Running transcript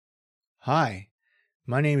Hi,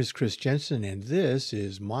 my name is Chris Jensen, and this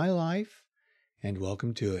is my life, and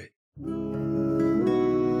welcome to it.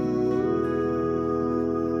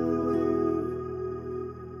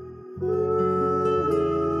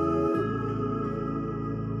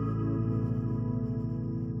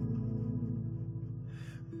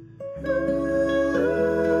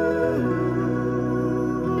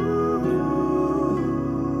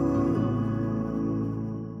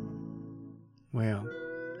 Well,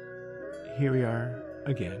 here we are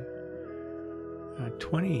again.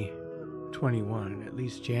 2021, at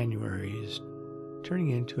least January, is turning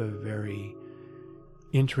into a very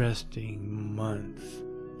interesting month.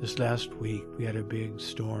 This last week, we had a big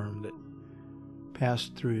storm that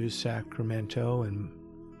passed through Sacramento and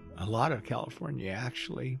a lot of California,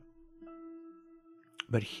 actually.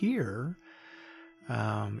 But here,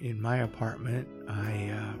 in my apartment,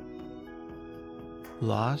 I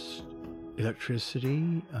lost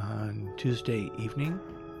electricity on Tuesday evening,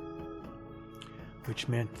 which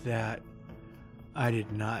meant that I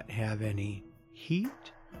did not have any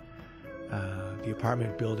heat. The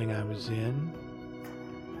apartment building I was in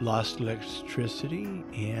lost electricity,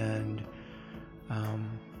 and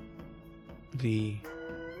the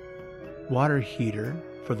water heater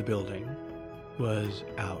for the building was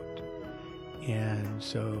out. And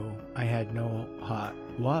so I had no hot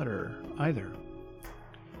water either.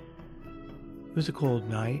 It was a cold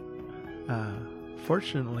night.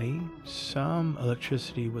 Fortunately, some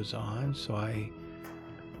electricity was on, so I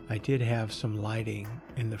did have some lighting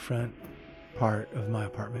in the front part of my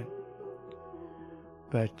apartment.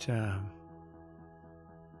 But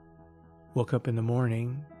woke up in the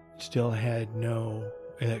morning, still had no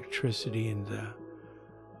electricity in the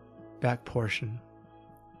back portion,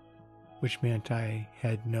 which meant I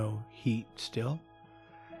had no heat still.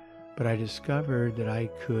 But I discovered that I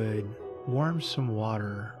could warm some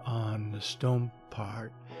water on the stone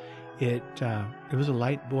part. It was a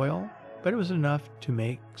light boil, but it was enough to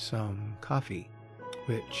make some coffee,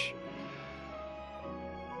 which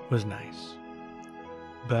was nice.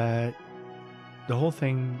 But the whole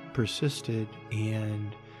thing persisted,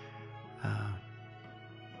 and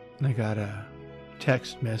I got a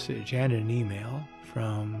text message and an email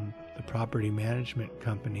from the property management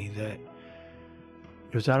company that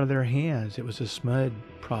it was out of their hands. It was a SMUD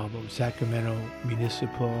problem, Sacramento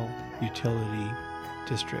Municipal Utility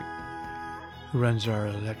District, who runs our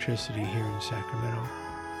electricity here in Sacramento.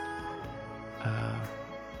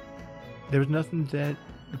 There was nothing that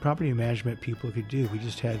the property management people could do. We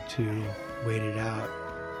just had to wait it out.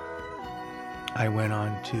 I went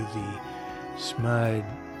on to the SMUD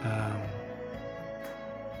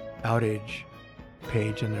outage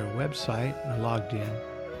page on their website. I logged in,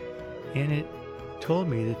 and it told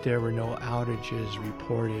me that there were no outages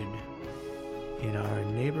reported in our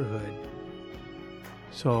neighborhood.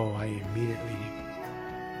 So I immediately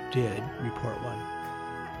did report one.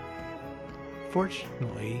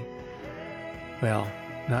 Fortunately, well,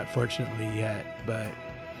 not fortunately yet, but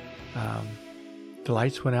the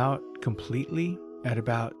lights went out completely at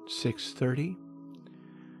about 6:30.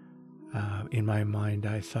 In my mind,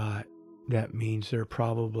 I thought that means they're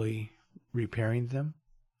probably repairing them.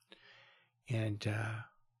 And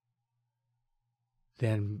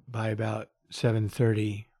then by about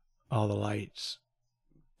 7:30, all the lights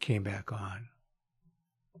came back on.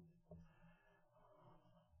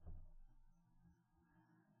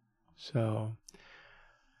 So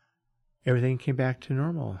everything came back to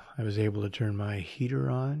normal. I was able to turn my heater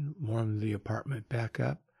on, warm the apartment back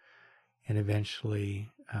up, and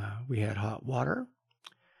eventually we had hot water.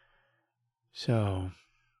 So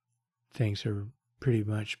things are pretty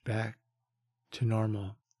much back to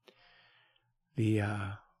normal. The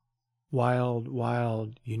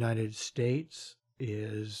wild United States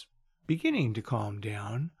is beginning to calm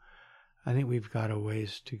down. I think we've got a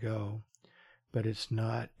ways to go, but it's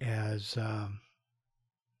not as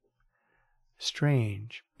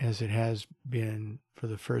strange as it has been for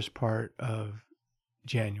the first part of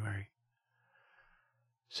January.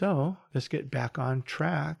 So let's get back on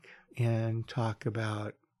track and talk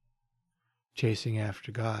about chasing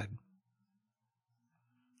after God.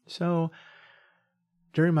 So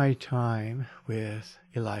during my time with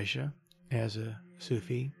Elijah as a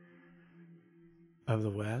Sufi of the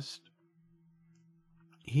West,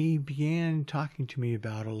 he began talking to me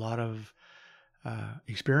about a lot of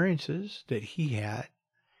experiences that he had.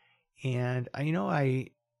 And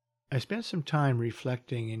I spent some time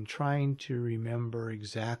reflecting and trying to remember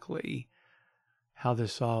exactly how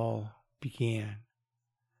this all began.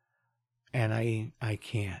 And I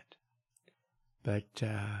can't. But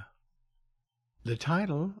the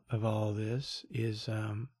title of all this is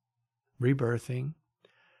rebirthing,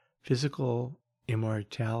 physical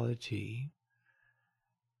immortality,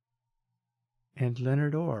 and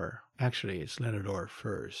Leonard Orr. Actually, it's Leonard Orr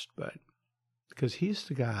first, but because he's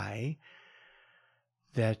the guy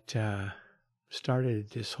that started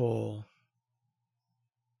this whole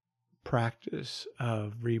practice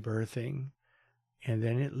of rebirthing, and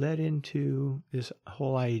then it led into this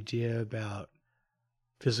whole idea about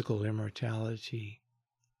physical immortality.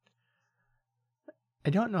 I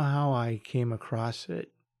don't know how I came across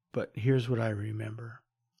it, but here's what I remember.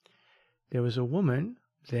 There was a woman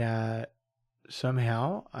that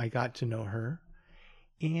somehow I got to know her,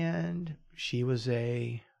 and she was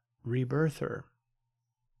a rebirther.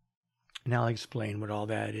 And I'll explain what all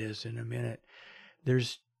that is in a minute.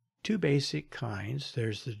 There's two basic kinds.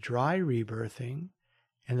 There's the dry rebirthing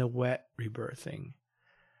and the wet rebirthing.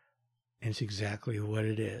 And it's exactly what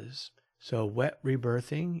it is. So wet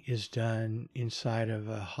rebirthing is done inside of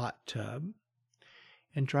a hot tub,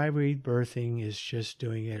 and dry rebirthing is just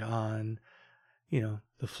doing it on,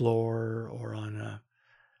 the floor or on a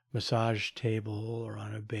massage table or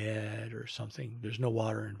on a bed or something. There's no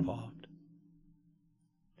water involved.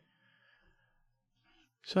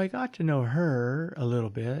 So I got to know her a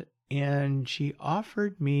little bit, and she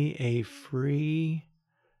offered me a free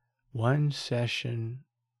 1 session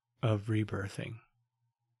of rebirthing.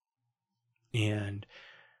 And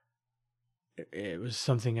it was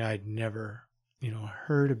something I'd never,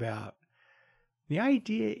 heard about. The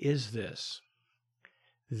idea is this,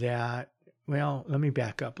 that, well, let me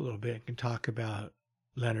back up a little bit and talk about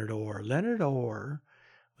Leonard Orr. Leonard Orr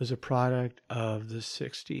was a product of the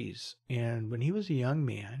 60s. And when he was a young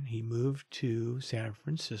man, he moved to San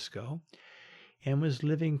Francisco and was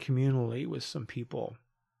living communally with some people.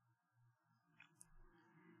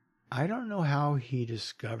 I don't know how he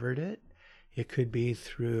discovered it. It could be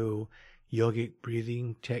through yogic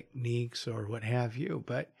breathing techniques or what have you,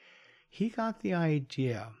 but he got the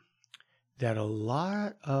idea that a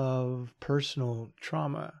lot of personal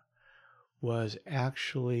trauma was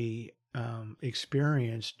actually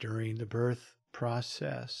experienced during the birth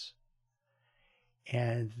process,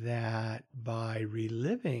 and that by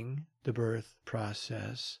reliving the birth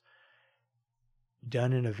process,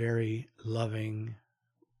 done in a very loving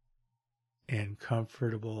and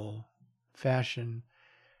comfortable fashion,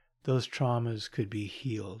 those traumas could be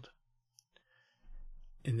healed.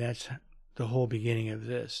 And that's the whole beginning of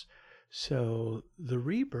this. So the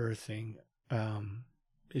rebirthing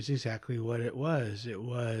is exactly what it was. It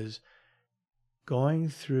was going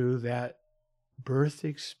through that birth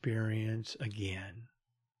experience again.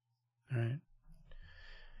 Right?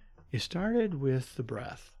 It started with the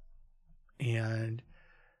breath. And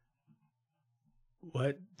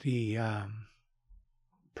what the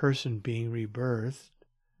person being rebirthed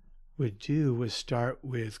would do was start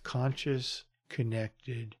with conscious,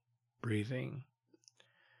 connected breathing.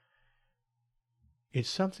 It's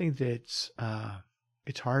something that's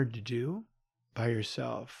it's hard to do by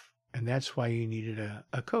yourself, and that's why you needed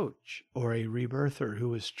a coach or a rebirther who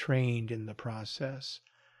was trained in the process.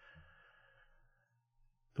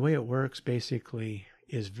 The way it works basically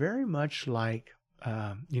is very much like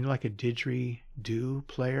like a didgeridoo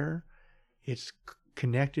player. It's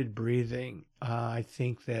connected breathing. I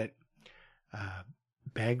think that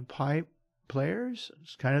bagpipe players,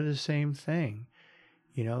 it's kind of the same thing.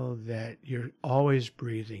 That you're always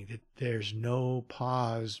breathing, that there's no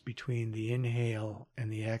pause between the inhale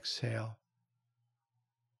and the exhale.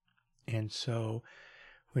 And so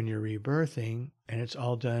when you're rebirthing, and it's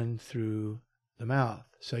all done through the mouth,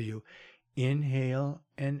 so you inhale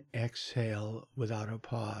and exhale without a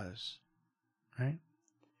pause, right?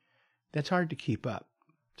 That's hard to keep up.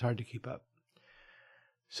 It's hard to keep up.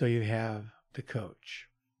 So you have the coach.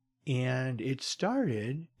 And it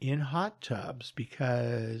started in hot tubs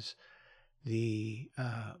because the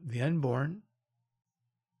unborn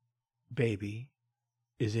baby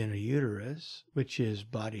is in a uterus, which is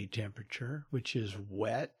body temperature, which is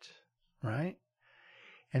wet, right?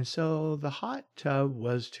 And so the hot tub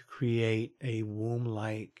was to create a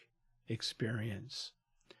womb-like experience.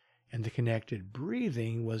 And the connected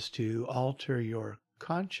breathing was to alter your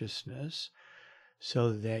consciousness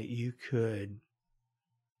so that you could,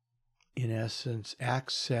 in essence,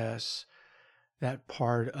 access that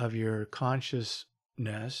part of your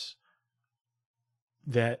consciousness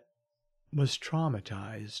that was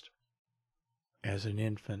traumatized as an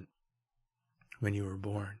infant when you were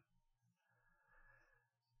born.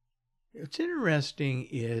 What's interesting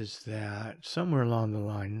is that somewhere along the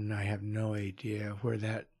line, and I have no idea where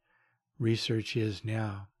that research is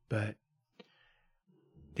now, but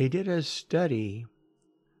they did a study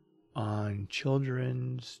on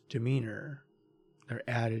children's demeanor, their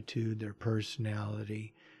attitude, their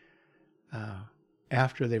personality,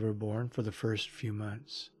 after they were born for the first few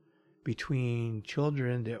months, between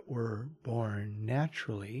children that were born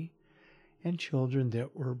naturally and children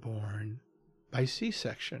that were born by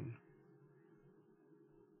C-section.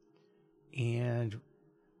 And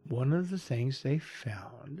one of the things they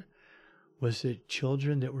found was that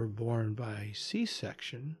children that were born by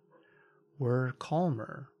C-section were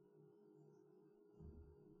calmer.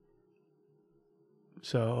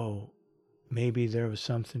 So maybe there was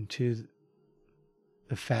something to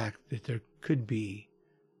the fact that there could be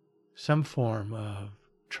some form of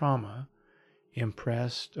trauma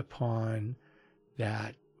impressed upon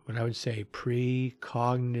that, what I would say,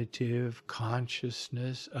 precognitive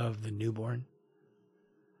consciousness of the newborn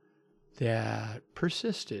that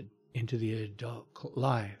persisted into the adult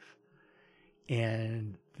life,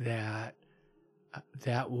 and that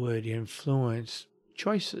would influence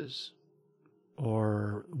choices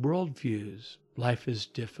or worldviews. Life is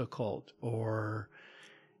difficult, or,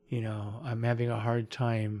 I'm having a hard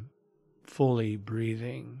time fully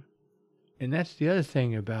breathing. And that's the other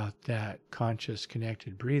thing about that conscious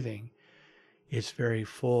connected breathing. It's very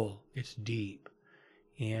full, it's deep.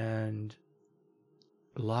 And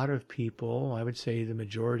a lot of people, I would say the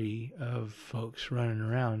majority of folks running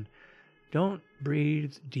around, don't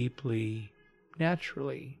breathe deeply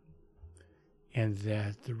naturally. And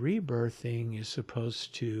that the rebirthing is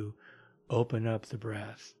supposed to open up the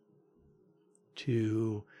breath,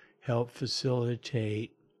 to help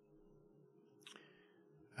facilitate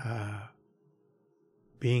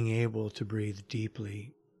being able to breathe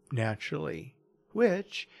deeply, naturally,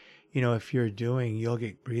 which, if you're doing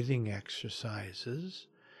yogic breathing exercises,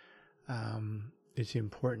 it's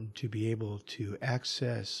important to be able to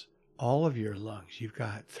access all of your lungs. You've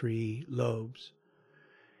got 3 lobes,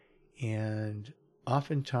 and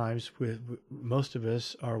oftentimes most of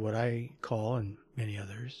us are what I call, and many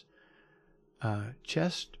others,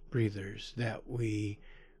 chest breathers, that we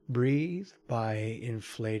breathe by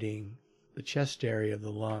inflating the chest area of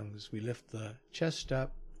the lungs. We lift the chest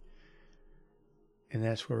up, and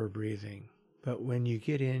that's where we're breathing. But when you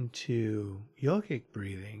get into yogic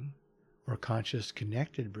breathing, or conscious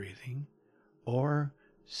connected breathing, or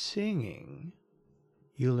singing,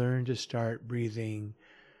 you learn to start breathing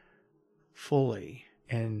fully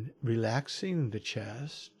and relaxing the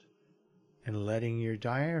chest and letting your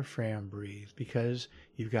diaphragm breathe, because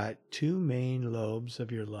you've got 2 main lobes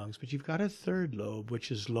of your lungs, but you've got a 3rd lobe, which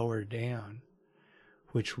is lower down,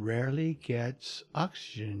 which rarely gets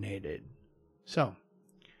oxygenated. So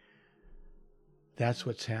that's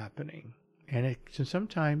what's happening. And it can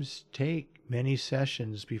sometimes take many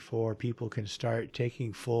sessions before people can start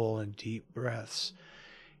taking full and deep breaths.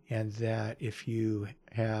 And that if you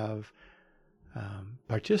have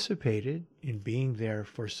participated in being there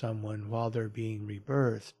for someone while they're being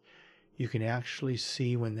rebirthed, you can actually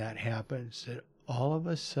see when that happens, that all of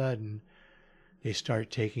a sudden they start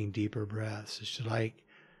taking deeper breaths.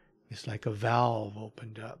 It's like a valve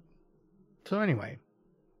opened up. So anyway,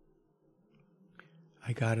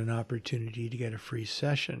 I got an opportunity to get a free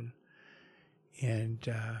session. And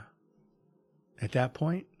at that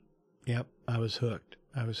point, I was hooked.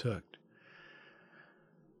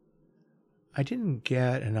 I didn't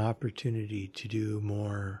get an opportunity to do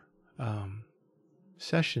more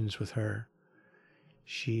sessions with her.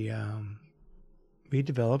 We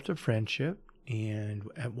developed a friendship, and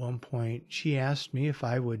at one point she asked me if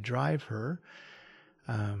I would drive her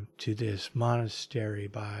to this monastery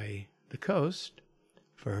by the coast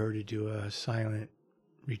for her to do a silent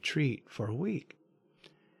retreat for a week.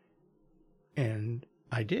 And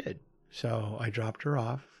I did. So I dropped her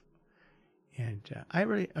off. And I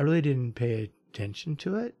really didn't pay attention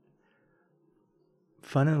to it.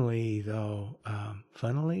 Funnily, though,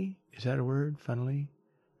 funnily, is that a word? Funnily?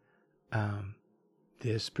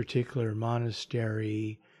 This particular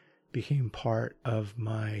monastery became part of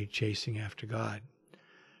my chasing after God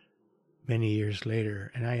many years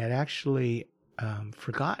later. And I had actually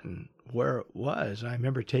forgotten where it was. I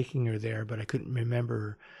remember taking her there, but I couldn't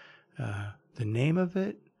remember the name of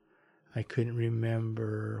it. I couldn't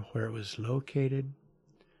remember where it was located,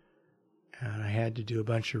 and I had to do a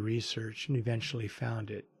bunch of research and eventually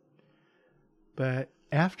found it. But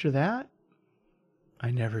after that,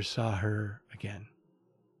 I never saw her again.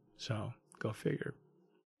 So, go figure.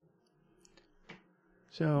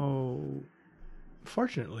 So,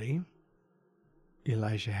 fortunately,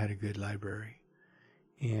 Elijah had a good library.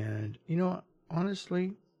 And,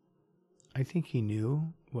 honestly, I think he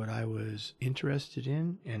knew what I was interested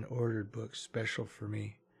in and ordered books special for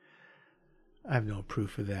me. I have no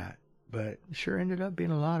proof of that, but sure ended up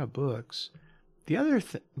being a lot of books. The other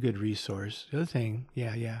good resource, the other thing,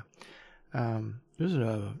 there's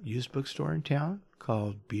a used bookstore in town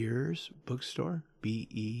called Beers Bookstore,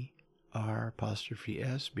 BER''S,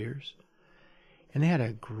 Beers. And they had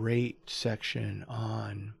a great section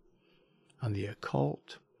on the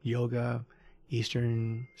occult, yoga,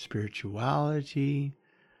 Eastern spirituality,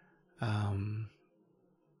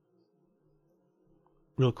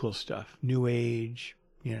 real cool stuff. New Age,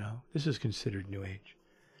 this is considered New Age.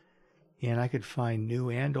 And I could find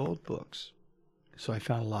new and old books. So I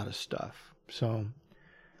found a lot of stuff. So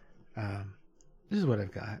this is what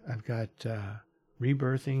I've got. I've got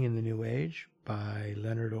Rebirthing in the New Age by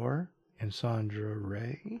Leonard Orr and Sandra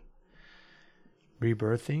Ray.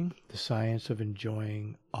 Rebirthing, The Science of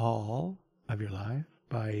Enjoying All of Your Life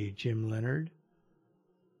by Jim Leonard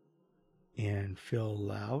and Phil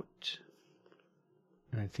Lout.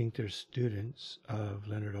 And I think they're students of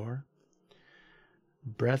Leonard Orr.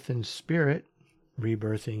 Breath and Spirit,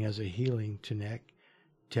 Rebirthing as a Healing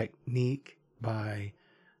Technique by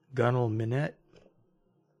Gunnel Minette,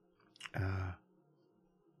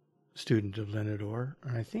 student of Leonard Orr.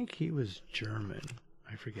 And I think he was German.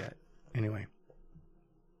 I forget. Anyway.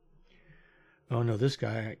 Oh no, this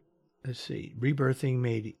guy, let's see. Rebirthing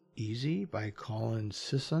Made Easy by Colin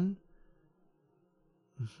Sisson.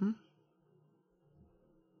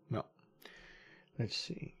 No. Let's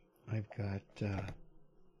see. I've got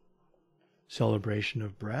Celebration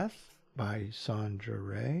of Breath by Sandra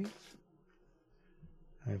Ray.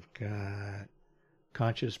 I've got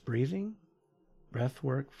Conscious Breathing,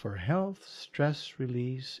 Breathwork for Health, Stress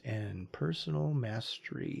Release, and Personal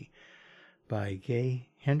Mastery by Gay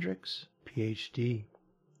Hendricks, PhD.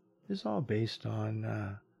 This is all based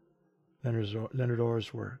on Leonard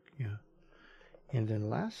Orr's work. Yeah. And then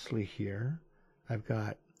lastly here, I've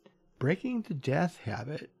got Breaking the Death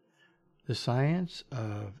Habit, The Science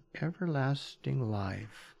of Everlasting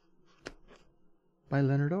Life by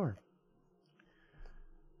Leonard Orr.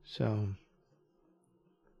 So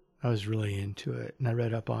I was really into it, and I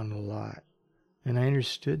read up on it a lot, and I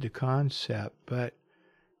understood the concept. But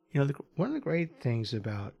one of the great things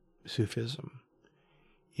about Sufism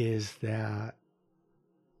is that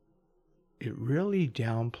it really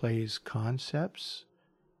downplays concepts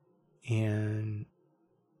and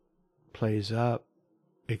plays up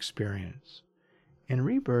experience. And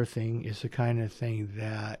rebirthing is the kind of thing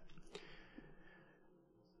that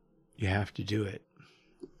you have to do it.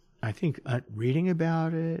 I think reading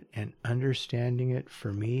about it and understanding it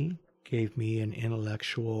for me gave me an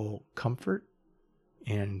intellectual comfort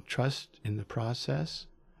and trust in the process.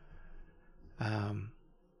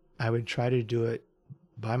 I would try to do it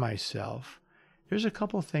by myself. There's a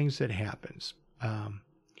couple things that happens.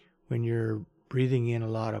 When you're breathing in a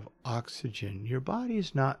lot of oxygen, your body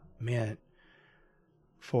is not meant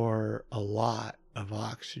for a lot of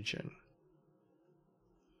oxygen.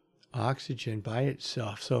 Oxygen by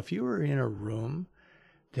itself. So if you were in a room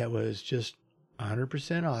that was just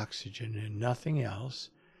 100% oxygen and nothing else,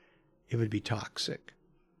 it would be toxic.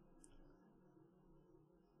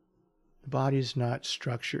 The body's not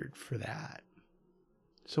structured for that.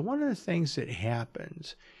 So one of the things that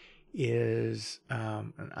happens is,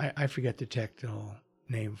 I forget the technical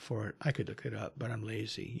name for it. I could look it up, but I'm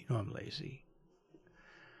lazy. I'm lazy.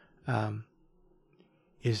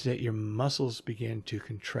 Is that your muscles begin to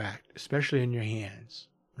contract, especially in your hands,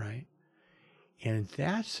 right? And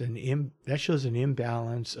that shows an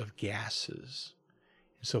imbalance of gases.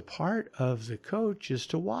 And so part of the coach is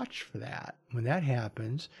to watch for that. When that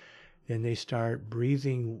happens, then they start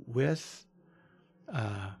breathing with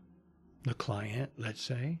the client, let's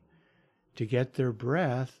say, to get their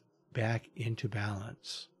breath back into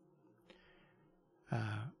balance.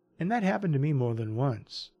 And that happened to me more than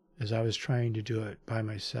once as I was trying to do it by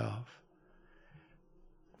myself,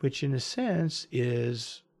 which in a sense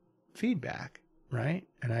is feedback, right?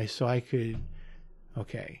 And I could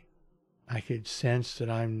sense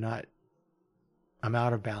that I'm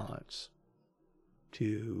out of balance,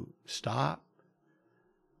 to stop,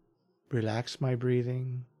 relax my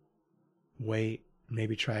breathing, wait,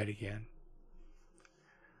 maybe try it again.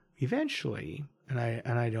 Eventually, and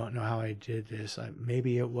I don't know how I did this.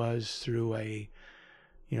 Maybe it was through like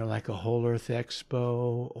a Whole Earth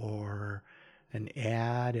Expo or an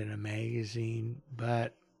ad in a magazine,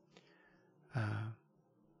 but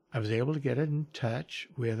I was able to get in touch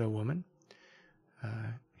with a woman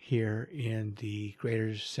here in the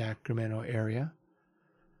greater Sacramento area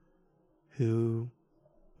who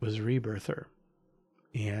was a rebirther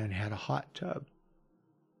and had a hot tub.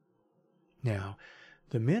 Now,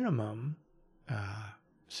 the minimum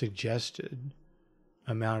suggested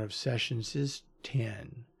amount of sessions is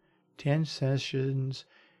 10. 10 sessions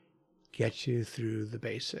get you through the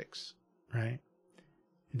basics, right?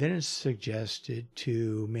 Then it's suggested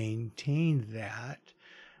to maintain that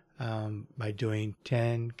by doing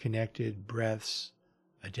 10 connected breaths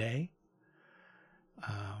a day,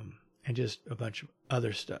 and just a bunch of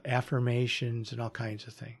other stuff, affirmations and all kinds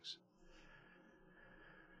of things.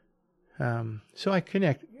 So I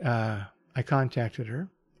contacted her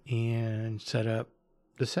and set up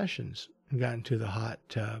the sessions and got into the hot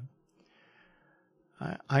tub.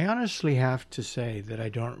 I honestly have to say that I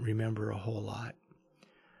don't remember a whole lot.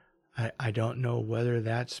 I don't know whether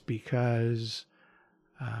that's because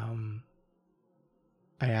I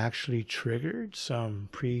actually triggered some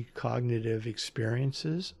precognitive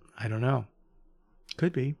experiences. I don't know.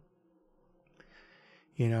 Could be.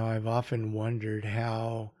 I've often wondered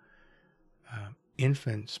how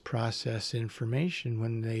infants process information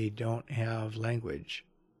when they don't have language.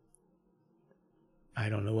 I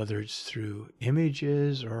don't know whether it's through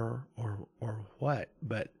images or what,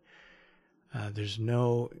 but there's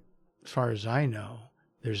no, as far as I know,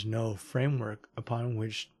 there's no framework upon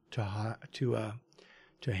which to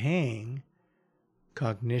hang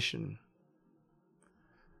cognition.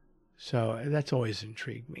 So that's always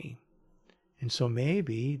intrigued me. And so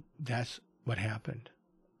maybe that's what happened.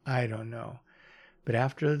 I don't know. But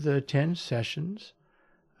after the 10 sessions,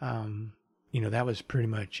 that was pretty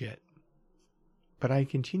much it. But I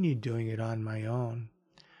continued doing it on my own.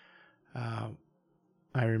 I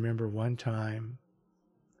remember one time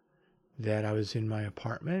that I was in my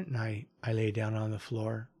apartment and I lay down on the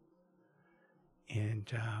floor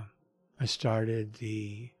and I started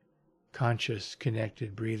the conscious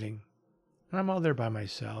connected breathing. And I'm all there by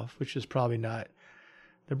myself, which is probably not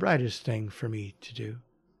the brightest thing for me to do.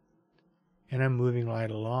 And I'm moving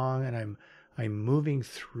right along, and I'm moving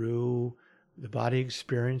through the body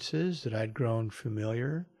experiences that I'd grown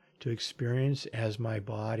familiar to experience as my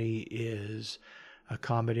body is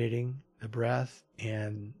accommodating the breath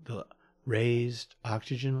and the raised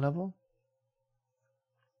oxygen level.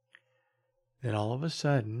 Then all of a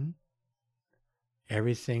sudden,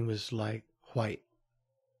 everything was like white.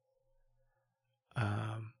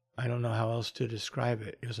 I don't know how else to describe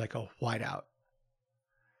it. It was like a whiteout.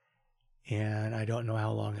 And I don't know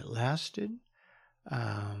how long it lasted.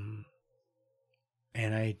 And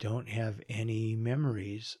I don't have any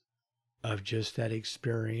memories of just that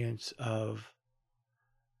experience of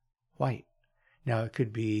white. Now it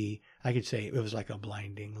could be, I could say it was like a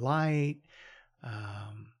blinding light,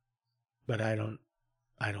 but I don't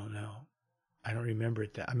know. I don't remember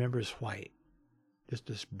it that. I remember it's white, just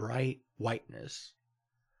this bright whiteness,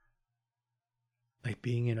 like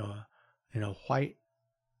being in a white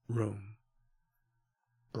room,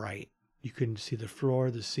 bright. You couldn't see the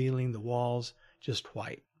floor, the ceiling, the walls, just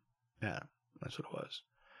white. Yeah, that's what it was.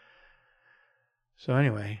 So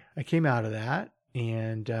anyway, I came out of that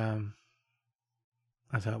and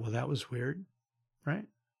I thought, well, that was weird, right?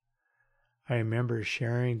 I remember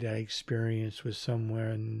sharing that experience with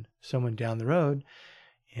someone down the road,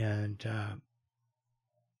 and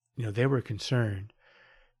they were concerned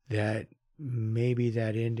that maybe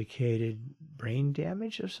that indicated brain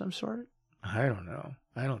damage of some sort. I don't know.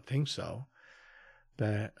 I don't think so.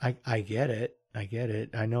 But I get it. I get it.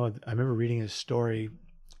 I remember reading a story.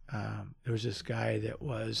 There was this guy that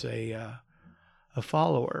was a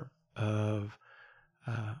follower of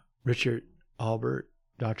Richard Albert,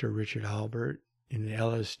 Dr. Richard Albert in the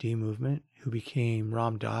LSD movement, who became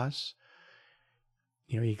Ram Dass.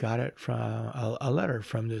 He got it from a letter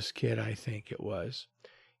from this kid, I think it was.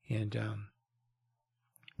 And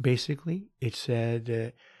basically it said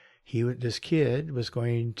that this kid was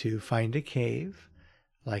going to find a cave,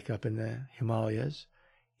 like up in the Himalayas,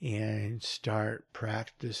 and start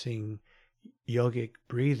practicing yogic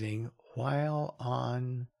breathing while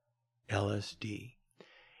on LSD.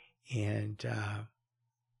 And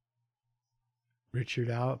Richard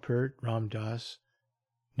Alpert, Ram Dass,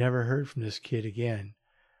 never heard from this kid again.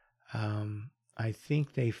 I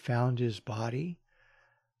think they found his body.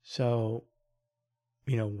 So,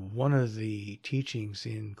 one of the teachings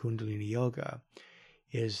in Kundalini Yoga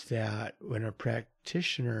is that when a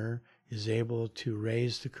practitioner is able to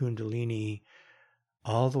raise the Kundalini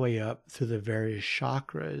all the way up through the various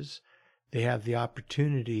chakras, they have the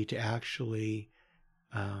opportunity to actually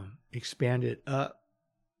expand it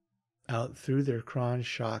out through their crown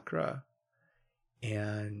chakra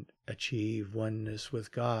and achieve oneness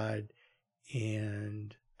with God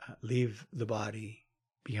and leave the body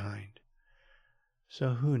behind. So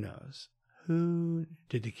who knows?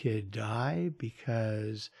 Did the kid die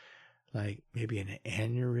because like maybe an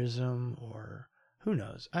aneurysm or Who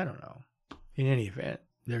knows? I don't know. In any event,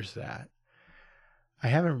 there's that. I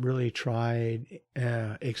haven't really tried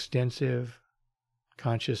extensive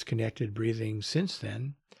conscious connected breathing since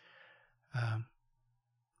then.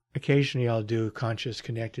 Occasionally I'll do conscious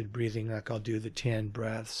connected breathing, like I'll do the 10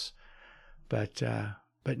 breaths, but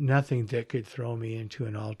nothing that could throw me into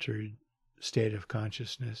an altered state of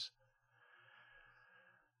consciousness.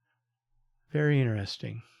 Very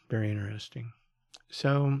interesting. Very interesting.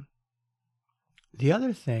 So the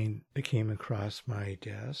other thing that came across my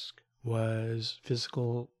desk was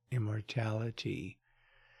physical immortality.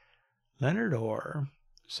 Leonard Orr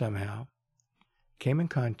somehow came in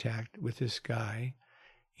contact with this guy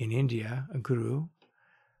in India, a guru,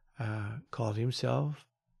 called himself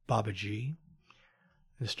Babaji.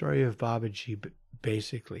 The story of Babaji,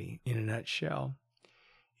 basically, in a nutshell,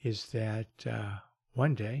 is that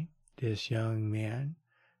one day this young man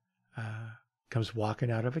comes walking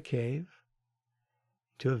out of a cave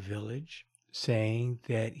to a village, saying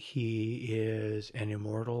that he is an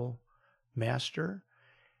immortal master,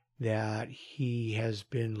 that he has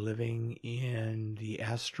been living in the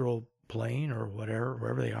astral plane or whatever,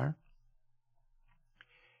 wherever they are,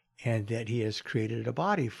 and that he has created a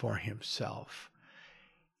body for himself.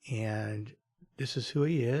 And this is who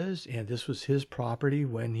he is, and this was his property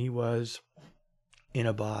when he was in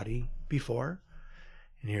a body before,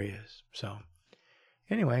 and here he is. So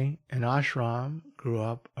anyway, an ashram grew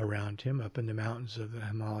up around him, up in the mountains of the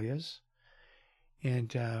Himalayas,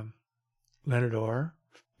 and Leonard Orr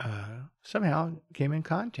somehow came in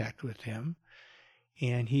contact with him,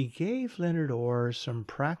 and he gave Leonard Orr some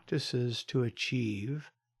practices to achieve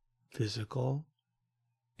physical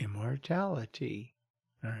immortality.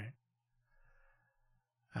 All right.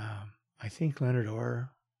 I think Leonard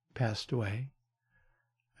Orr passed away.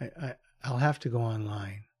 I'll have to go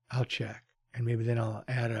online. I'll check, and maybe then I'll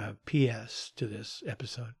add a PS to this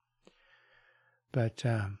episode. But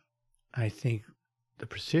I think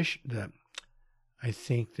I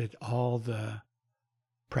think that all the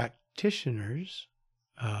practitioners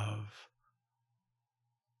of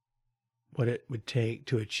what it would take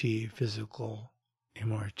to achieve physical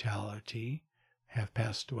immortality have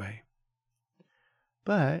passed away.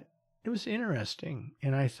 But it was interesting,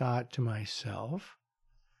 and I thought to myself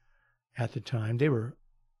at the time,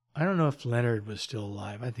 I don't know if Leonard was still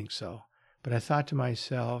alive, I think so, but I thought to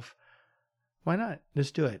myself, why not?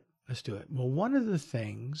 Let's do it. Well, one of the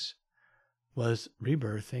things was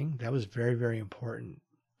rebirthing. That was very, very important,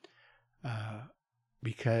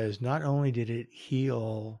 because not only did it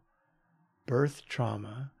heal birth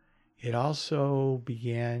trauma, it also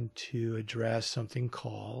began to address something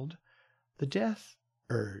called the death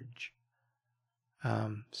urge.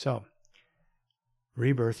 So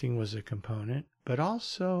rebirthing was a component, but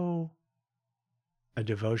also a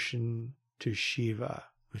devotion to Shiva,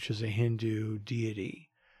 which is a Hindu deity.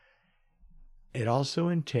 It also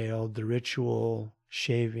entailed the ritual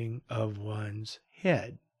shaving of one's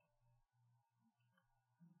head.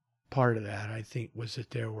 Part of that, I think, was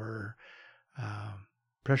that there were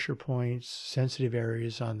pressure points, sensitive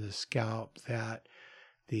areas on the scalp that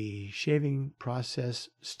the shaving process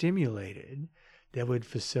stimulated that would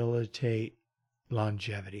facilitate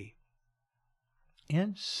longevity.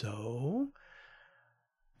 And so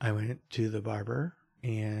I went to the barber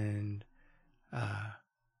and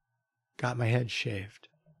got my head shaved,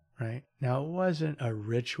 right? Now, it wasn't a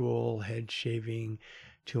ritual head shaving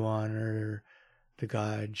to honor the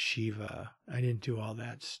god Shiva. I didn't do all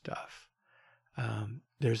that stuff.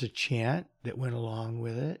 There's a chant that went along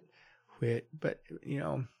with it. But,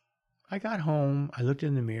 I got home, I looked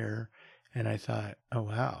in the mirror, and I thought, oh,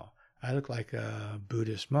 wow, I look like a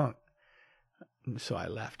Buddhist monk. So I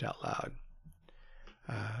laughed out loud.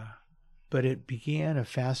 But it began a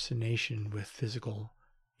fascination with physical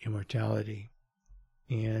immortality.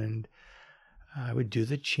 And I would do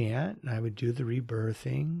the chant, and I would do the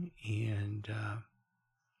rebirthing, and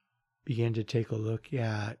began to take a look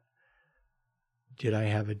at, did I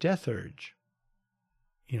have a death urge?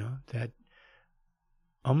 That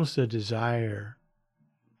almost a desire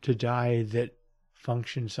to die that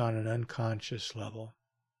functions on an unconscious level.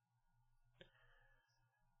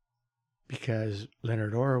 Because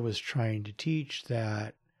Leonard Orr was trying to teach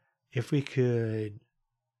that if we could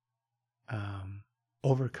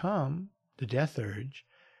overcome the death urge,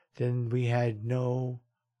 then we had no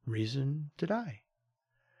reason to die.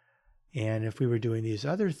 And if we were doing these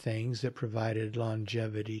other things that provided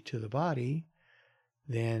longevity to the body,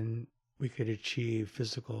 then we could achieve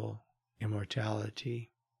physical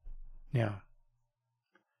immortality. Now,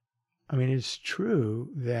 it's true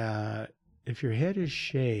that if your head is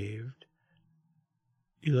shaved,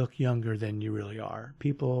 you look younger than you really are.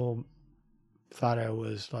 People thought I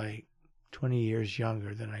was like 20 years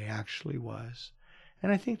younger than I actually was.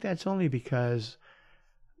 And I think that's only because,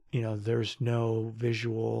 there's no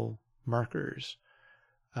visual markers.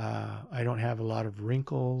 I don't have a lot of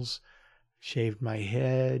wrinkles, shaved my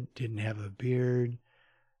head, didn't have a beard,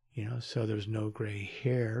 so there's no gray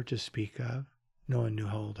hair to speak of. No one knew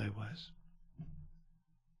how old I was.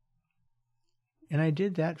 And I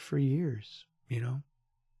did that for years,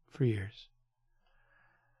 for years.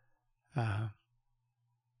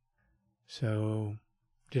 So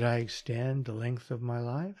did I extend the length of my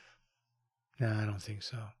life? No, I don't think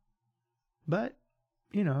so. But,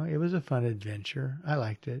 it was a fun adventure. I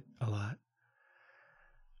liked it a lot.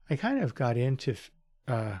 I kind of got into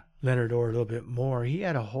Leonard Orr a little bit more. He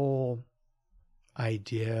had a whole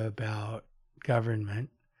idea about government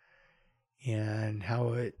and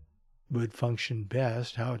how it would function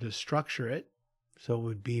best, how to structure it so it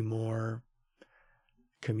would be more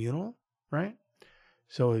communal, right?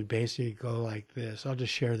 So it would basically go like this. I'll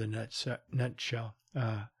just share the nutshell.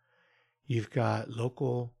 You've got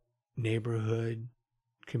local neighborhood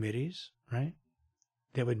committees, right?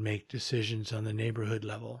 That would make decisions on the neighborhood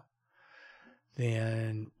level.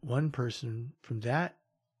 Then one person from that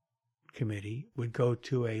committee would go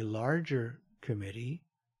to a larger committee,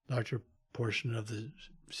 larger portion of the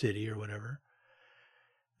city or whatever,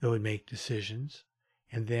 that would make decisions.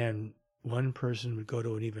 And then one person would go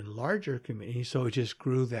to an even larger committee. So it just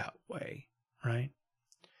grew that way, right?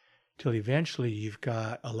 Till eventually you've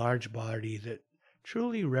got a large body that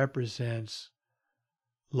truly represents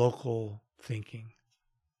local thinking.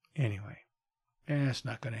 Anyway, that's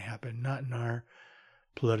not going to happen. Not in our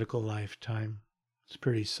political lifetime. It's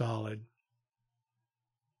pretty solid.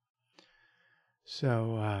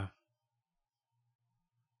 So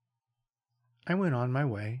I went on my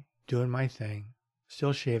way, doing my thing,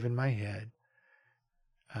 still shaving my head,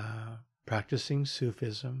 practicing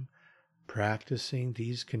Sufism, practicing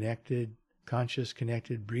these conscious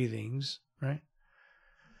connected breathings, right?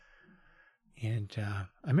 And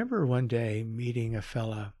I remember one day meeting a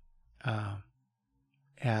fella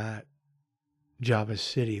at Java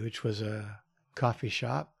City, which was a coffee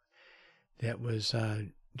shop that was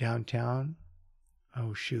downtown.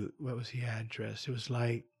 Oh, shoot. What was the address? It was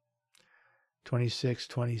like 26th,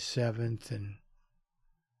 27th,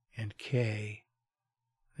 and K.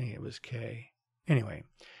 I think it was K. Anyway,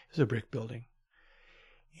 it was a brick building.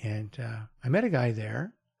 And I met a guy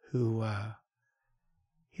there who,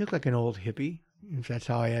 he looked like an old hippie, if that's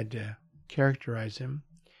how I had to characterize him.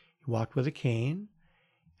 He walked with a cane.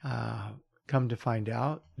 Come to find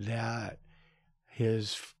out that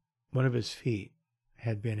one of his feet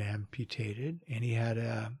had been amputated, and he had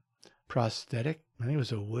a prosthetic. I think it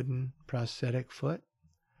was a wooden prosthetic foot,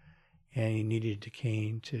 and he needed a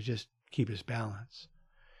cane to just keep his balance.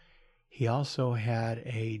 He also had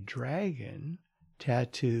a dragon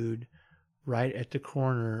tattooed right at the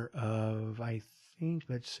corner of, I think,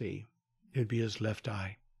 let's see, it would be his left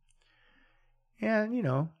eye. And,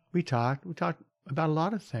 we talked about a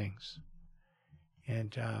lot of things.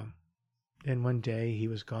 And then one day he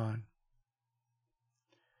was gone.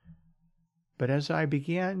 But as I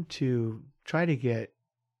began to try to get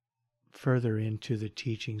further into the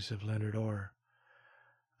teachings of Leonard Orr,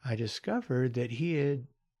 I discovered that he had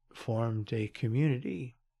formed a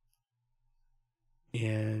community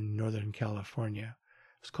in Northern California.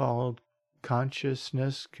 It's called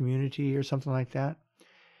Consciousness Community or something like that.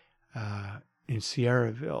 In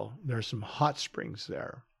Sierraville, there are some hot springs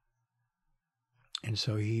there. And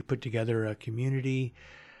so he put together a community,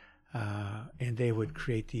 and they would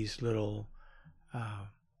create these little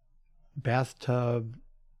bathtub,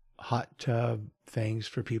 hot tub things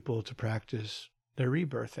for people to practice their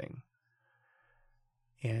rebirthing.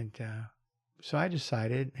 And so I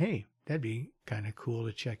decided, hey, that'd be kind of cool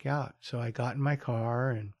to check out. So I got in my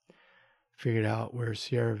car and figured out where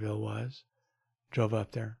Sierraville was, drove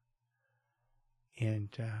up there. And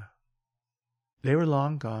they were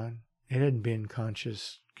long gone. It hadn't been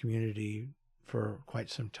conscious community for quite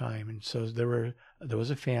some time. And so there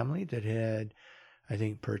was a family that had, I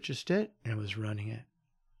think, purchased it and was running it.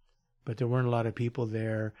 But there weren't a lot of people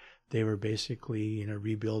there. They were basically in a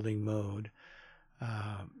rebuilding mode.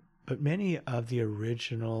 But many of the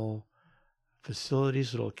original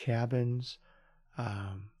facilities, little cabins,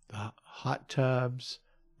 the hot tubs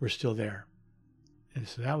were still there. And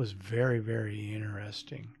so that was very, very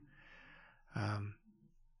interesting.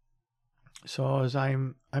 So as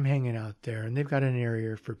I'm hanging out there, and they've got an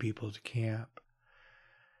area for people to camp.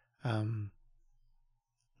 Lo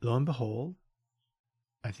and behold,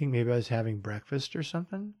 I think maybe I was having breakfast or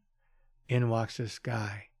something, in walks this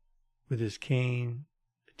guy with his cane,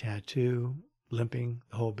 tattoo, limping,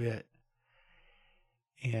 the whole bit.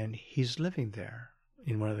 And he's living there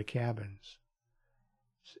in one of the cabins.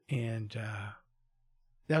 And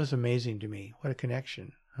that was amazing to me. What a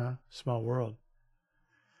connection, huh? Small world.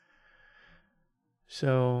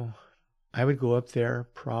 So I would go up there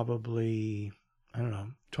probably, I don't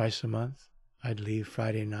know, twice a month. I'd leave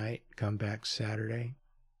Friday night, come back Saturday,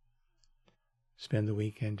 spend the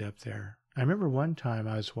weekend up there. I remember one time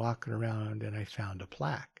I was walking around and I found a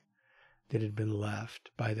plaque that had been left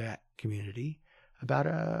by that community about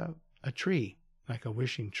a tree, like a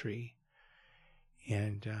wishing tree.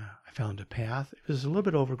 And I found a path. It was a little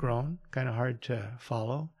bit overgrown, kind of hard to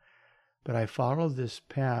follow, but I followed this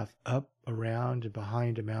path up, around, and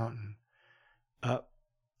behind a mountain, up,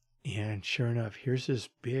 and sure enough, here's this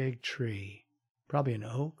big tree, probably an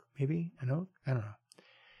oak, maybe an oak, I don't know.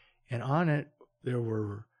 And on it, there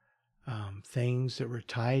were things that were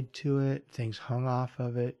tied to it, things hung off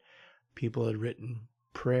of it. People had written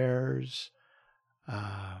prayers.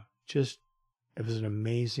 It was an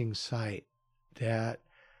amazing sight that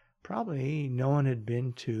probably no one had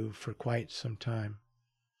been to for quite some time.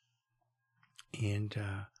 And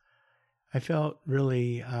I felt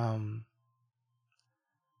really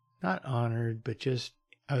not honored, but just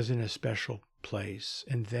I was in a special place,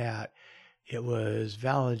 and that it was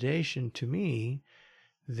validation to me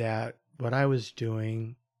that what I was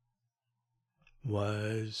doing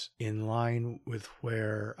was in line with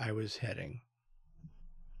where I was heading.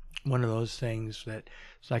 One of those things that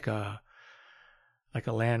it's like a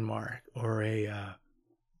landmark or a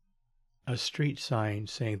street sign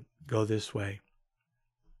saying, go this way.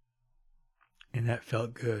 And that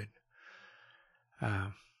felt good.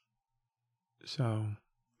 So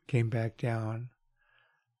came back down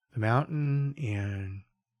the mountain, and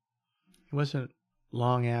it wasn't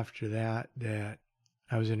long after that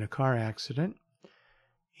I was in a car accident,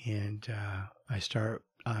 and I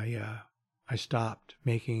stopped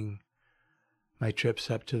making my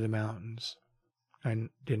trips up to the mountains. I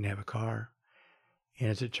didn't have a car. And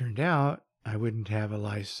as it turned out, I wouldn't have a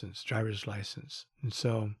license, driver's license. And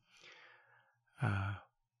so,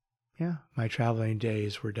 my traveling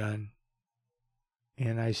days were done.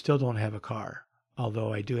 And I still don't have a car,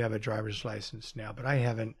 although I do have a driver's license now. But I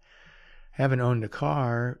haven't owned a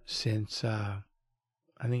car since, I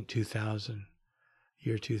think 2000,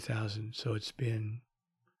 year 2000. So it's been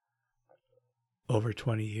over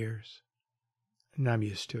 20 years. And I'm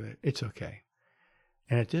used to it. It's okay.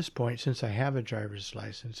 And at this point, since I have a driver's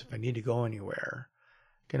license, if I need to go anywhere,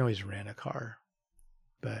 I can always rent a car.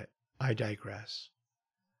 But I digress.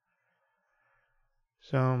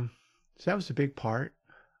 So that was a big part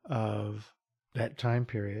of that time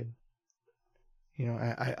period. You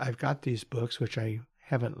know, I've got these books, which I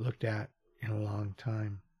haven't looked at in a long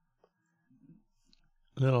time.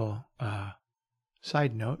 Little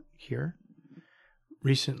side note here.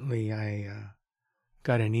 Recently, I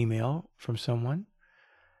got an email from someone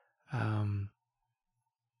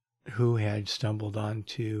who had stumbled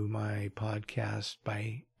onto my podcast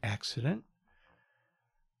by accident.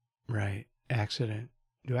 Right, accident.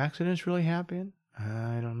 Do accidents really happen?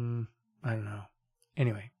 I don't know.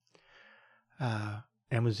 Anyway,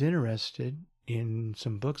 and was interested in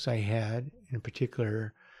some books I had in a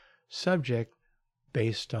particular subject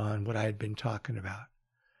based on what I had been talking about.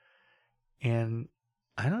 And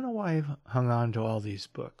I don't know why I've hung on to all these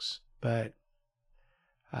books, but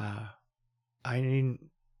I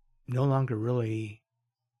no longer really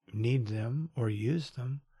need them or use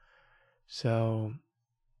them. So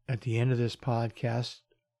at the end of this podcast,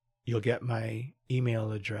 you'll get my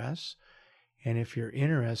email address. And if you're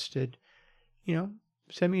interested,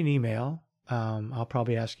 send me an email. I'll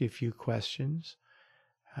probably ask you a few questions.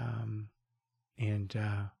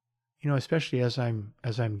 Especially as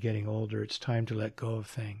I'm getting older, it's time to let go of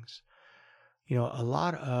things. A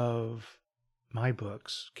lot of my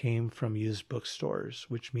books came from used bookstores,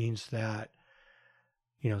 which means that,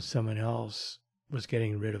 someone else was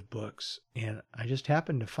getting rid of books, and I just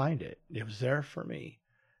happened to find it. It was there for me.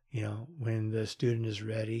 When the student is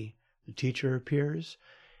ready, the teacher appears.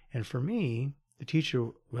 And for me, the teacher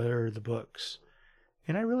were the books.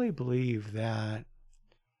 And I really believe that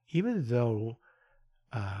even though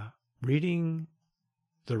reading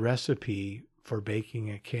the recipe for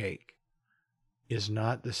baking a cake is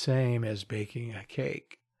not the same as baking a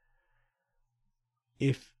cake,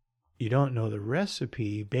 if you don't know the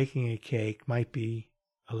recipe, baking a cake might be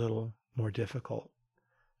a little more difficult.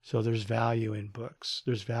 So there's value in books.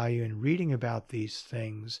 There's value in reading about these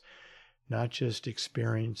things, not just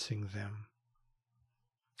experiencing them.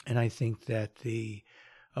 And I think that the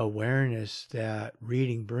awareness that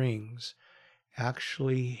reading brings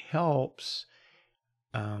actually helps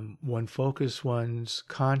one focus one's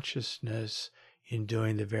consciousness in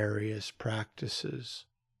doing the various practices.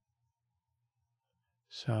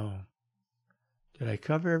 So, did I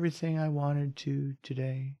cover everything I wanted to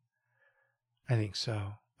today? I think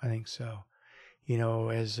so.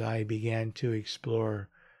 As I began to explore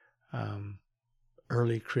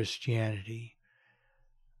early Christianity,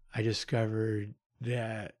 I discovered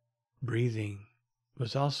that breathing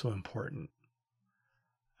was also important.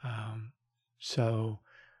 So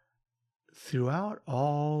throughout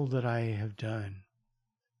all that I have done,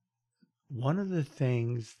 one of the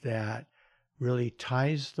things that really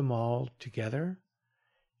ties them all together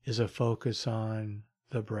is a focus on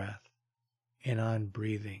the breath and on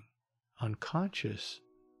breathing, on conscious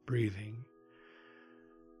breathing.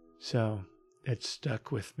 So it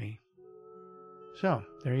stuck with me. So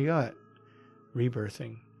there you go.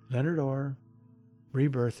 Rebirthing. Leonard Orr,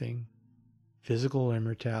 Rebirthing, Physical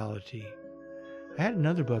Immortality. I had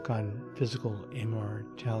another book on physical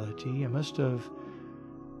immortality. I must have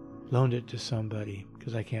loaned it to somebody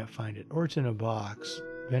because I can't find it. Or it's in a box.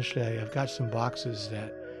 Eventually I've got some boxes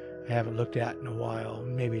that I haven't looked at in a while.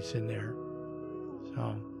 Maybe it's in there.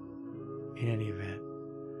 So, in any event,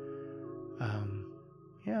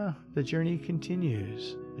 the journey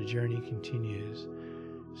continues.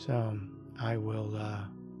 So, I will,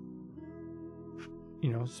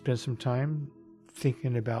 spend some time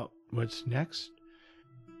thinking about what's next.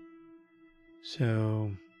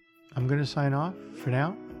 So, I'm going to sign off for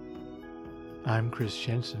now. I'm Chris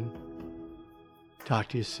Jensen. Talk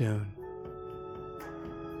to you soon.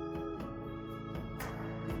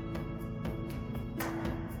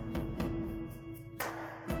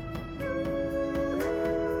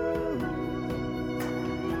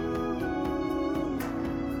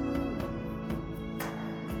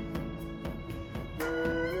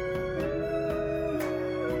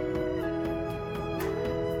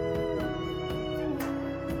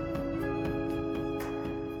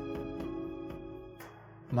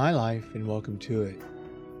 My Life and Welcome to It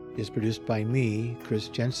is produced by me, Chris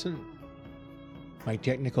Jensen. My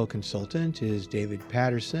technical consultant is David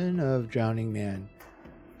Patterson of Drowning Man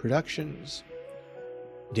Productions.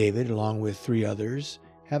 David, along with 3 others,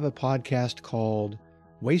 have a podcast called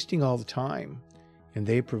Wasting All the Time, and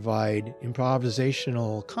they provide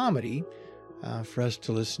improvisational comedy for us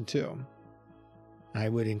to listen to. I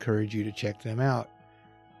would encourage you to check them out.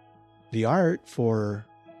 The art for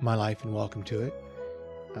My Life and Welcome to It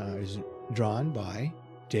is drawn by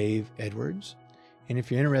Dave Edwards. And if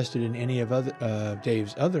you're interested in any of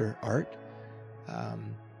Dave's other art,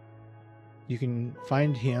 you can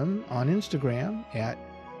find him on Instagram at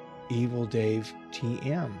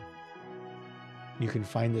EvilDaveTM. You can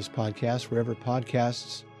find this podcast wherever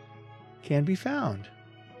podcasts can be found.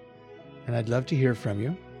 And I'd love to hear from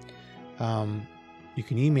you. You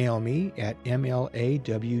can email me at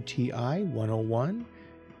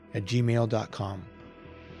mlawti101@gmail.com.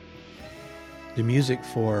 The music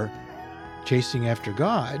for Chasing After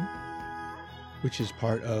God, which is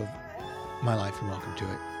part of My Life and Welcome to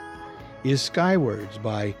It, is Skywards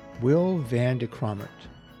by Will van de Krommert.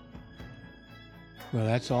 Well,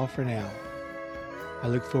 that's all for now. I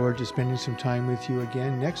look forward to spending some time with you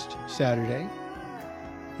again next Saturday.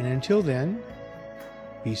 And until then,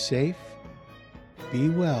 be safe, be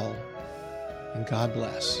well, and God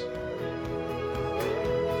bless.